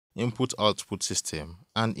input-output system,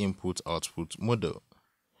 and input-output model.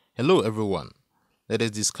 Hello everyone, let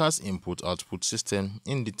us discuss input-output system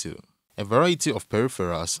in detail. A variety of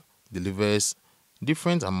peripherals delivers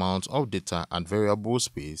different amounts of data at variable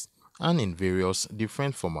space and in various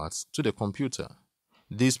different formats to the computer.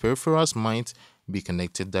 These peripherals might be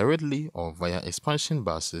connected directly or via expansion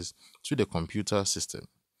buses to the computer system.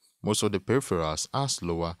 Most of the peripherals are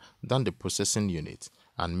slower than the processing unit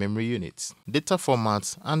and memory units. Data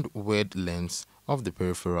formats and word lengths of the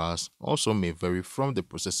peripherals also may vary from the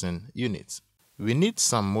processing unit. We need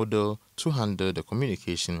some model to handle the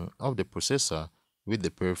communication of the processor with the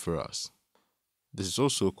peripherals. This is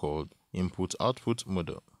also called input-output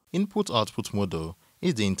model. Input-output model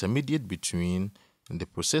is the intermediate between the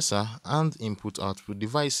processor and input-output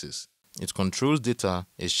devices. It controls data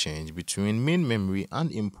exchange between main memory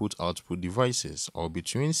and input-output devices, or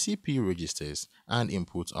between CPU registers and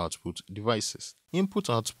input-output devices.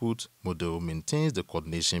 Input-output model maintains the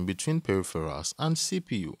coordination between peripherals and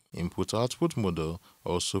CPU. Input-output model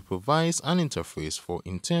also provides an interface for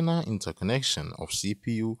internal interconnection of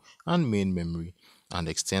CPU and main memory and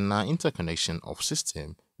external interconnection of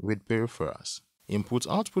system with peripherals.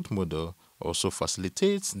 Input-output model also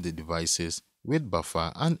facilitates the devices with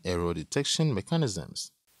buffer and error detection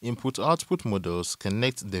mechanisms. Input-output models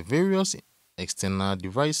connect the various external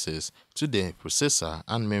devices to the processor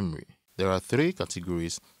and memory. There are three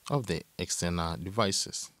categories of the external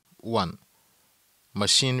devices. 1.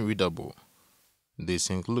 Machine readable.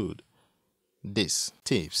 These include disks,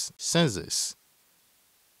 tapes, sensors,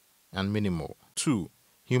 and many more. 2.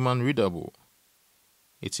 Human readable.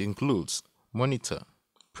 It includes monitor,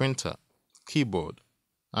 printer, keyboard,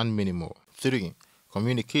 and many more. 3.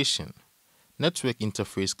 Communication. Network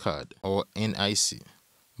interface card or NIC,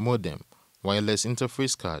 modem, wireless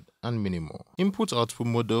interface card, and many more. Input-output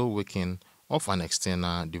model working of an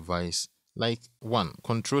external device like 1.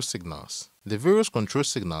 Control signals. The various control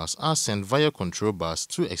signals are sent via control bus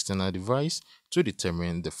to external device to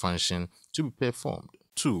determine the function to be performed.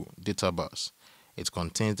 2. Data bus. It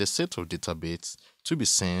contains the set of data bits to be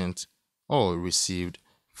sent or received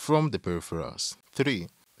from the peripherals. 3.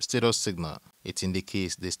 Status signal. It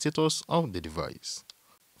indicates the status of the device.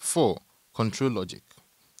 4. Control logic.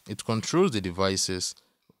 It controls the device's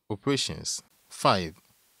operations. 5.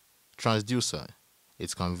 Transducer.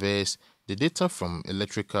 It conveys the data from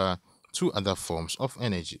electrical to other forms of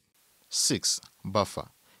energy. 6. Buffer.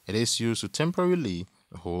 It is used to temporarily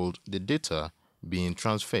hold the data being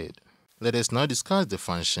transferred. Let us now discuss the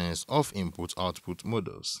functions of input-output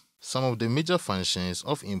models. Some of the major functions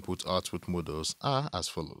of input-output models are as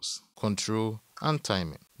follows. Control and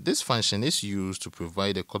timing. This function is used to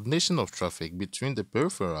provide a coordination of traffic between the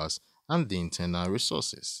peripherals and the internal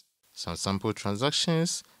resources. Some sample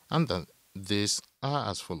transactions and these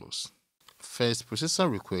are as follows. First,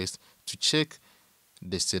 processor request to check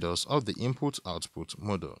the status of the input-output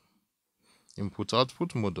model.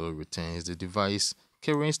 Input-output model returns the device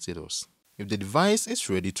current status. If the device is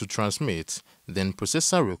ready to transmit, then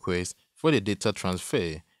processor requests for the data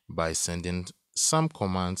transfer by sending some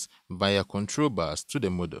commands via control bus to the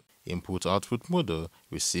model. Input-output model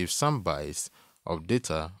receives some bytes of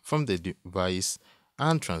data from the device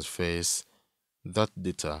and transfers that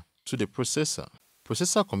data to the processor.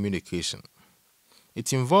 Processor communication.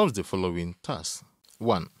 It involves the following tasks.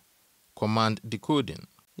 1. Command decoding.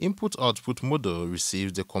 Input-output model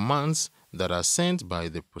receives the commands that are sent by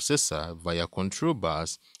the processor via control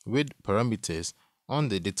bus with parameters on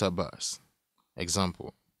the data bus.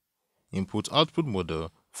 Example: input-output model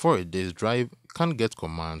for a disk drive can get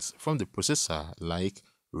commands from the processor like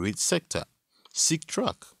read sector, seek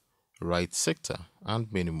track, write sector,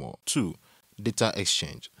 and many more. 2. Data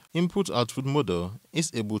exchange. Input-output model is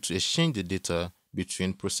able to exchange the data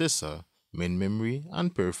between processor, main memory,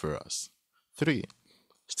 and peripherals. 3.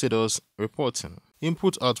 Status reporting.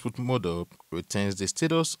 Input-output model returns the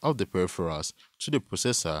status of the peripherals to the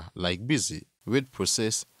processor like busy, with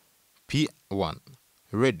process P1,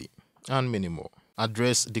 ready, and many more.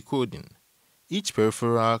 Address decoding. Each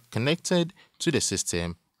peripheral connected to the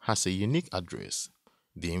system has a unique address.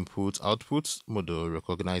 The input-output model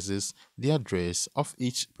recognizes the address of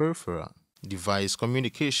each peripheral. Device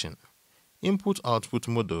communication. Input-output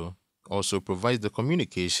model also provides the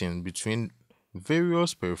communication between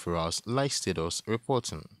various peripherals like status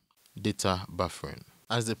reporting. Data buffering.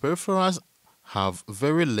 As the peripherals have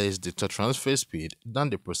very less data transfer speed than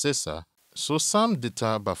the processor, so some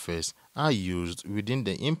data buffers are used within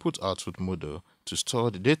the input-output model to store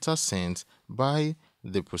the data sent by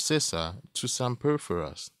the processor to some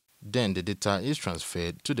peripherals. Then the data is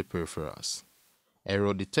transferred to the peripherals.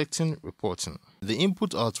 Error detecting reporting. The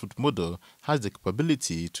input-output model has the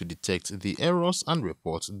capability to detect the errors and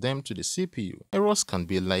report them to the CPU. Errors can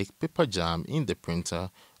be like paper jam in the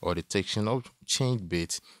printer or detection of changed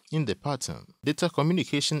bits in the pattern. Data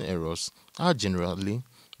communication errors are generally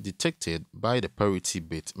detected by the parity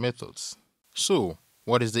bit methods. So,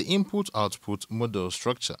 what is the input-output model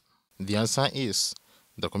structure? The answer is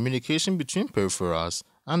the communication between peripherals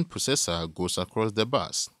and processor goes across the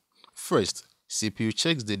bus. First, CPU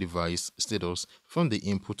checks the device status from the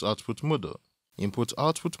input-output model.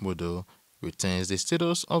 Input-output model returns the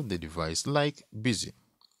status of the device like busy,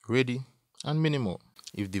 ready, and many more.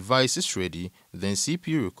 If device is ready, then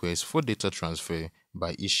CPU requests for data transfer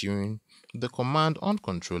by issuing the command on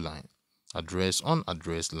control line, address on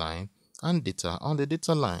address line, and data on the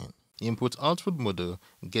data line. Input-output model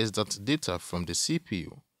gets that data from the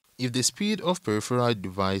CPU. If the speed of peripheral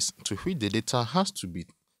device to which the data has to be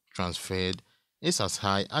transferred is as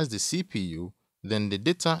high as the CPU, then the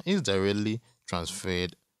data is directly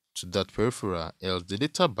transferred to that peripheral, else the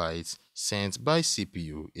data bytes sent by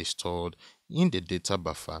CPU is stored in the data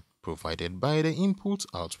buffer provided by the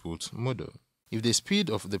input-output model. If the speed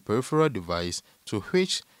of the peripheral device to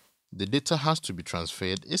which the data has to be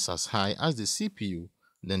transferred is as high as the CPU,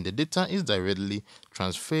 then the data is directly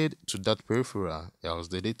transferred to that peripheral, else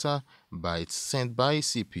the data bytes sent by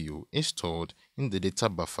CPU is stored in the data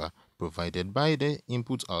buffer provided by the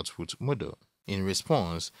input-output model. In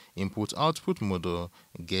response, input-output model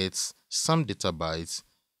gets some data bytes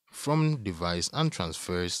from device and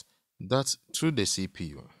transfers that to the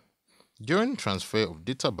CPU. During transfer of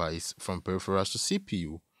data bytes from peripherals to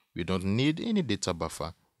CPU, we don't need any data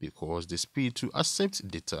buffer because the speed to accept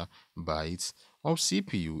data bytes of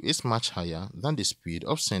CPU is much higher than the speed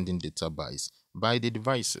of sending data bytes by the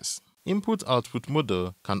devices. Input-output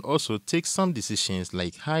model can also take some decisions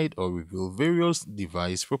like hide or reveal various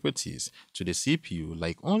device properties to the CPU,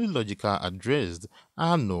 like only logical addressed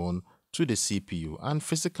are known to the CPU and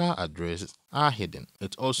physical addresses are hidden.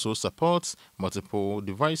 It also supports multiple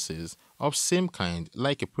devices of same kind,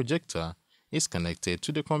 like a projector is connected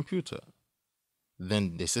to the computer.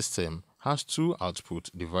 Then the system has two output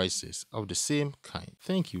devices of the same kind.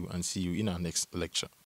 Thank you and see you in our next lecture.